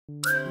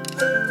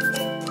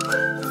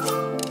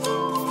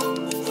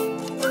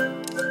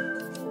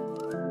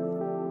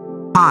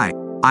Hi,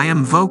 I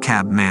am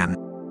Vocab Man.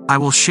 I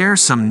will share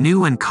some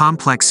new and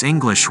complex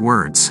English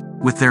words,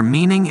 with their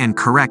meaning and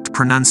correct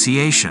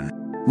pronunciation,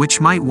 which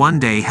might one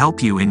day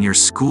help you in your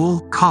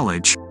school,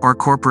 college, or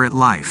corporate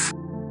life.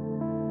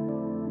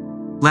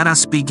 Let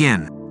us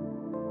begin.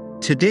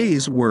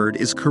 Today's word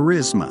is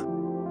charisma,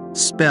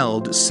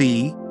 spelled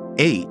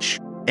C-H-A-R-I-S-M-A.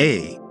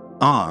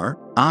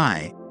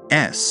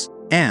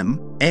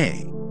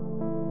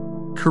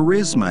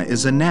 Charisma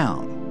is a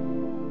noun.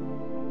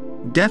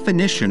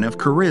 Definition of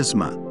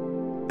charisma: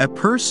 a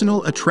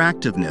personal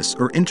attractiveness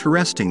or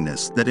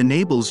interestingness that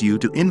enables you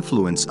to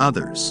influence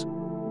others.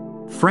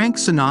 Frank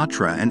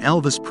Sinatra and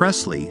Elvis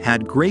Presley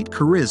had great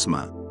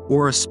charisma,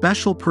 or a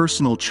special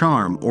personal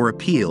charm or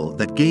appeal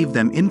that gave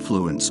them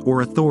influence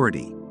or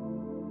authority.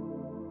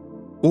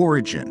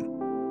 Origin: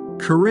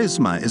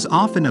 charisma is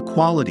often a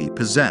quality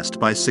possessed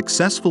by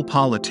successful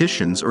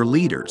politicians or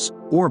leaders,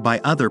 or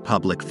by other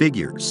public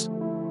figures.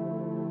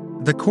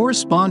 The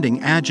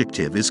corresponding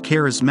adjective is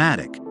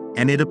charismatic,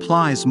 and it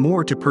applies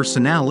more to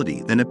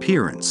personality than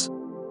appearance.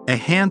 A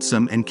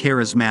handsome and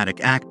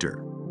charismatic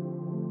actor.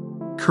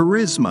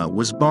 Charisma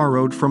was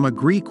borrowed from a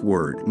Greek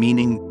word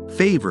meaning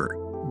favor,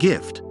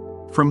 gift,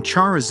 from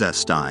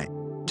charizestai,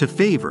 to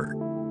favor,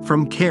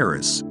 from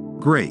charis,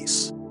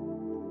 grace.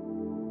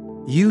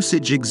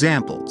 Usage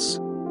examples.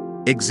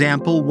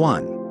 Example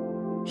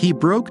 1. He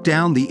broke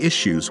down the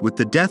issues with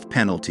the death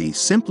penalty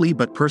simply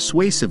but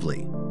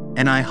persuasively,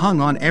 and I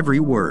hung on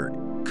every word,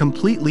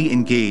 completely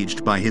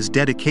engaged by his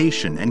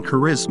dedication and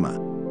charisma.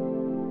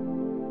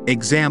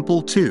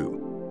 Example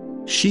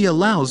 2. She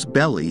allows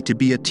Belly to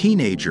be a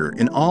teenager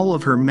in all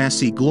of her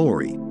messy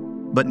glory,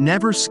 but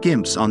never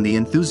skimps on the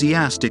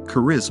enthusiastic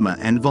charisma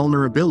and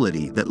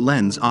vulnerability that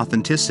lends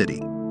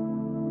authenticity.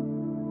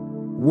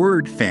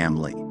 Word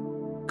family: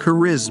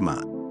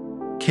 charisma,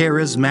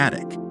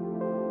 charismatic.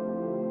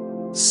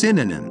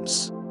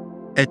 Synonyms: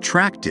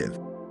 attractive,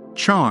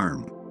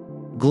 charm,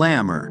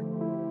 glamour,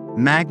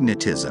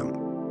 magnetism.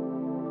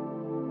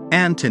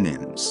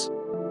 Antonyms: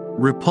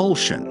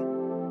 repulsion,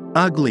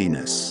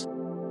 ugliness,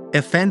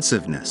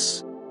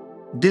 offensiveness,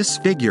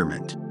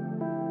 disfigurement.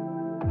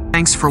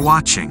 Thanks for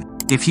watching.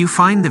 If you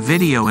find the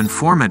video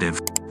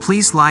informative,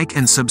 please like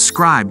and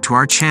subscribe to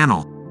our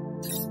channel.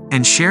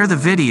 And share the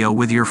video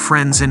with your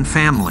friends and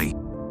family.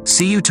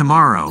 See you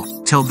tomorrow.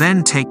 Till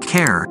then, take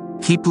care,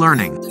 keep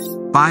learning.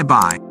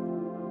 Bye-bye.